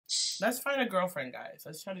Let's find a girlfriend, guys.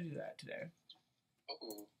 Let's try to do that today.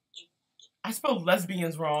 Oh. I spelled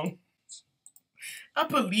lesbians wrong. I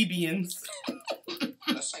put lesbians.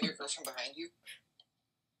 That's not your girlfriend behind you?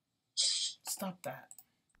 Stop that.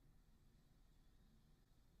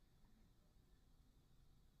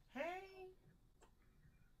 Hey.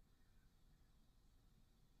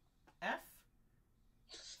 F?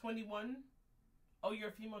 21? Oh, you're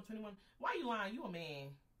a female 21? Why you lying? You a man.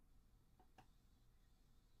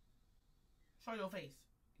 Show your face.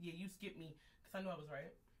 Yeah, you skipped me because I knew I was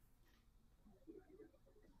right.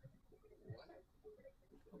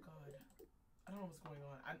 Oh, God. I don't know what's going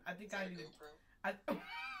on. I think I need to...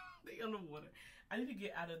 They underwater. I need to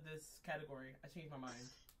get out of this category. I changed my mind.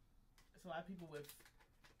 There's a lot of people with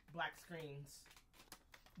black screens.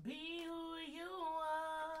 Be who you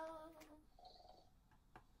are.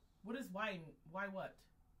 What is why? Why what?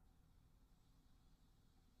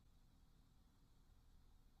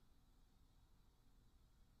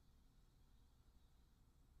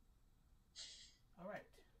 All right.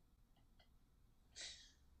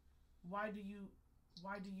 Why do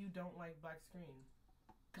you don't like black screen?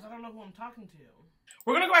 Because I don't know who I'm talking to.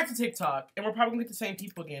 We're gonna go back to TikTok, and we're probably gonna get the same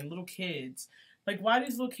people again, little kids. Like, why are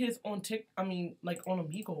these little kids on like on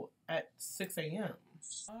Omegle at 6 a.m.?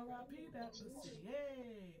 R.I.P. that pussy,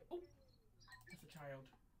 yay! Oh, that's a child.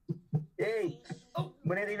 Hey! Oh!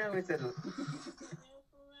 Banana whistle.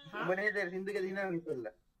 Huh? Banana Hindu Kadina whistle.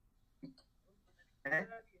 Eh?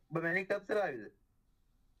 Banana cups are.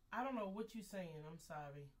 I don't know what you're saying, I'm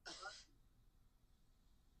sorry.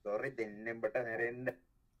 Sorry, then, but I rend.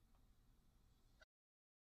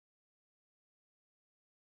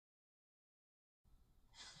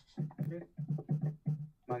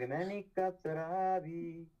 Magmani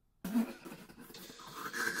Kapsarabi. What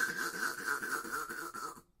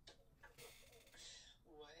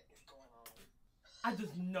is going on? I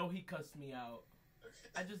just know he cussed me out.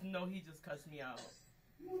 I just know he just cussed me out.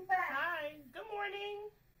 Hi, good morning.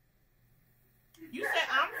 You said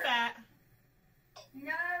I'm fat.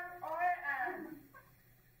 No, or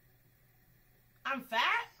I'm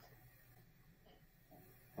fat?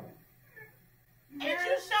 Ain't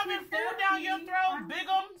you shoving food down your throat,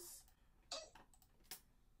 bigums?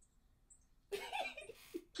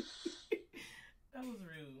 That was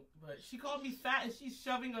rude, but she called me fat and she's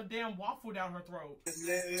shoving a damn waffle down her throat.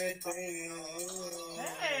 Hey!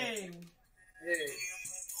 Hey.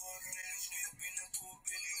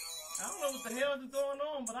 I don't know what the hell is going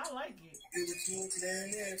on, but I like it.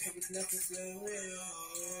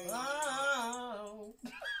 Oh.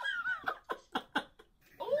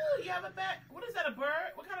 Ooh, you have a bat. What is that, a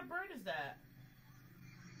bird? What kind of bird is that?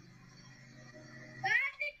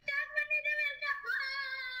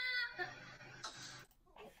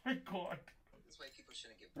 Oh my God. That's why people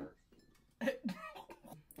shouldn't give birth.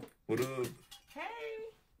 What up? Hey,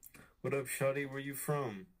 What up, shawty? Where you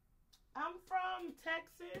from? I'm from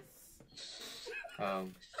Texas.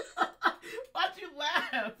 Um, Why'd you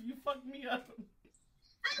laugh? You fucked me up.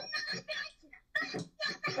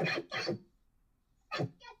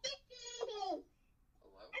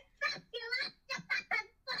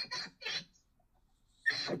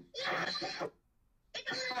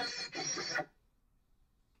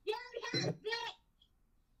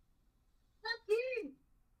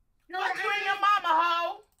 Fuck you and your mama,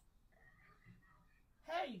 hoe.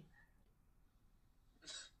 Hey.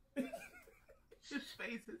 His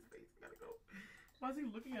face gotta go. Why is he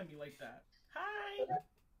looking at me like that? Hi.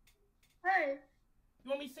 Hey. You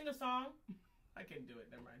want me to sing a song? I can't do it,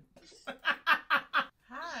 never mind.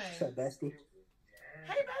 Hi. what's up, bestie?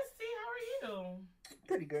 Hey, bestie, how are you?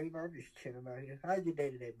 Pretty good, you know, I'm just chilling out here. How's your day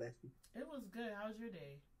today, bestie? It was good. How was your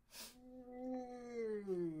day?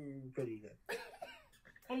 Pretty good.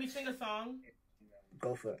 Want me to sing a song?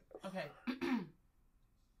 Go for it. Okay.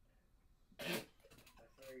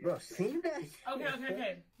 Bro, sing that shit.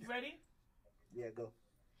 Okay. You ready? Yeah, go.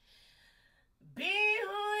 Be who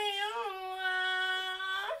you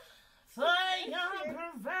are, so you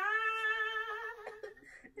provide.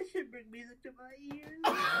 This should bring music to my ears.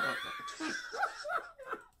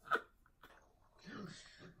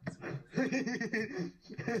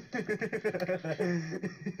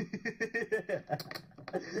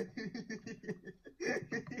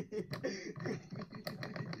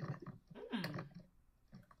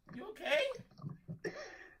 You okay?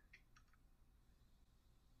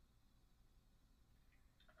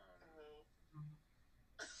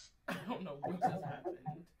 I don't know what just happened.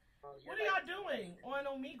 What are y'all doing on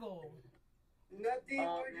Omegle? Nothing,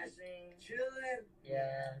 we're just chilling.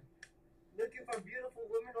 Yeah. Looking for beautiful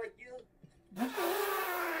women like you.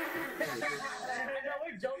 No,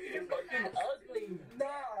 we're joking. You're fucking ugly.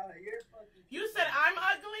 Nah, you're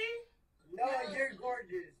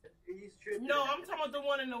with the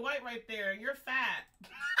one in the white right there. You're fat.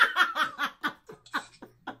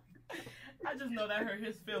 I just know that hurt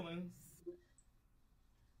his feelings.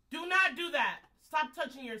 Do not do that. Stop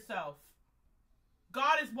touching yourself.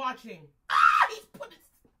 God is watching. Ah, he's put his...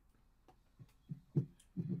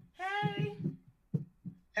 Hey.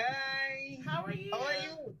 Hi. How are you? How are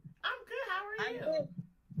you? I'm good. How are I'm you? good.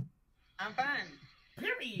 I'm fine.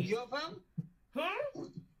 Period. You're from? Huh?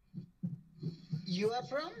 You are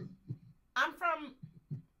from? I'm from...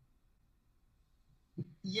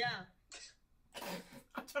 Yeah.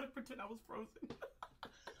 I tried to pretend I was frozen.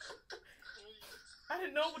 I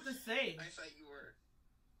didn't know what to say. I thought you were.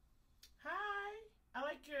 Hi. I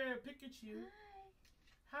like your Pikachu. Hi.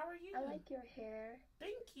 How are you? I like your hair.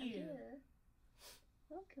 Thank I you. do.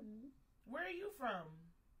 Welcome. Where are you from?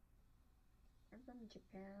 I'm from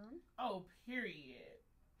Japan. Oh, period.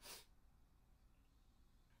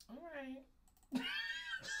 Alright.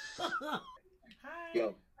 Hi.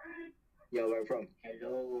 Yo, where you from?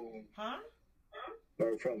 Hello. Huh?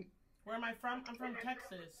 Where you from? Where am I from? I'm from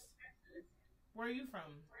Texas. Where are you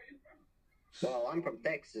from? Well, I'm from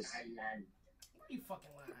Texas. Where you fucking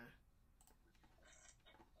lying?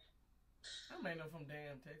 I might know from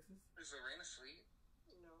damn Texas. Is Lorraine asleep?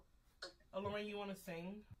 No. Oh, Lorraine, you want to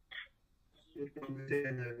sing?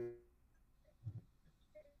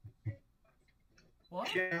 What?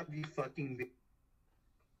 Shut up, you fucking bitch.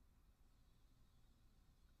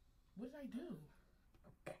 What did I do?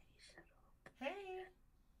 Hey.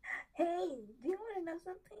 Hey, do you want to know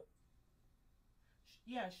something?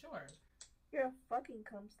 Yeah, sure. You're a fucking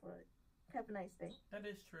cum slut. Have a nice day. That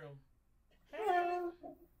is true. Hey. Hello.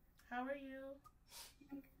 How are you?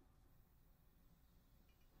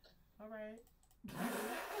 All right. Damn.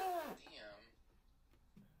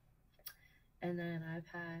 And then I've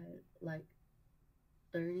had like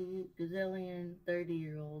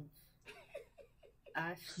 30-year-olds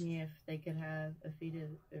ask me if they could have a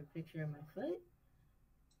picture of my foot.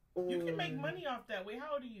 Or You can make money off that. Wait,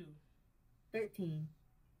 how old are you? 13.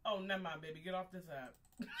 Oh, never mind, baby. Get off this app.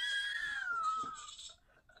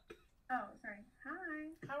 Oh, sorry. Hi.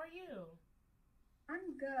 How are you?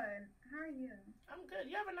 I'm good. How are you? I'm good.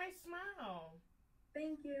 You have a nice smile.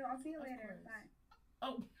 Thank you. I'll see you Of later. course. Bye.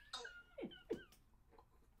 Oh.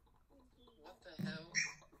 What the hell?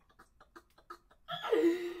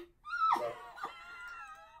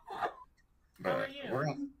 How are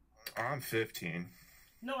you? I'm 15.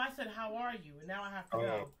 No, I said, how are you? And now I have to Oh.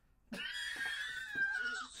 go.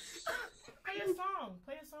 Play a song.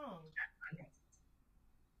 Play a song.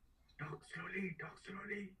 Talk slowly, talk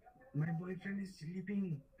slowly. My boyfriend is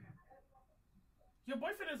sleeping. Your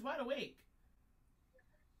boyfriend is wide awake.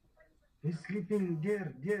 He's sleeping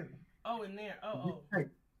there. Oh, in there. Oh. Right.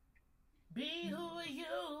 Be who you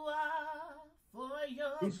are for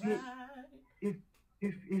your If he- pride.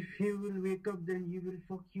 If he will wake up, then he will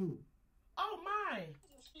fuck you. Oh, my.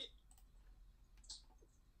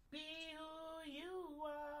 Be who you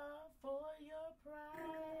are for your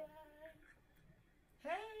pride.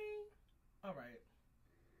 Hey. All right.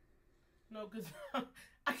 No, because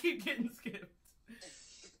I keep getting skipped.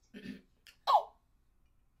 Oh!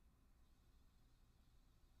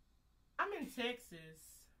 I'm in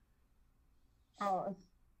Texas. Oh, it's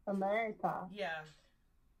America. Yeah.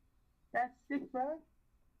 That's sick, bro.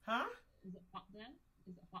 Huh? Is it hot there?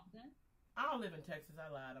 Is it hot there? I don't live in Texas. I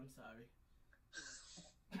lied. I'm sorry.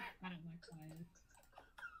 I don't like fires.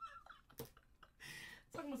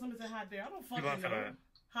 Talking about something that's hot there. I don't You fucking laughing know. at?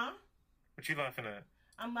 Huh? What you laughing at?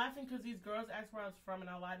 I'm laughing because these girls asked where I was from, and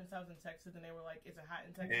I lied and said I was in Texas, and they were like, "Is it hot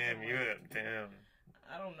in Texas?" Damn, I'm you like, damn.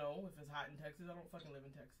 I don't know if it's hot in Texas. I don't fucking live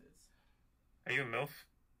in Texas. Are you a MILF?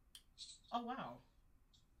 Oh wow.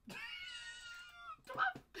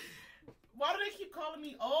 Why do they keep calling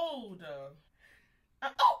me old?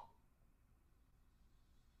 Oh!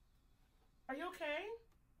 Are you okay?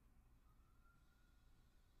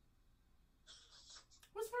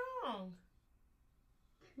 What's wrong?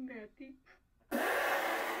 Nothing.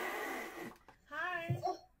 Hi. Hi.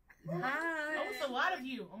 Oh, it's a lot of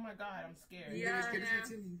you. Oh my god, I'm scared. Yeah.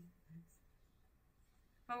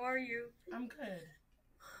 How are you? I'm good.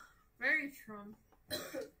 Where are you from?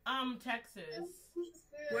 Texas.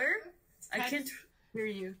 Where? I Tex- can't hear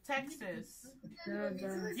you. Texas. No.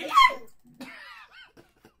 Yeah!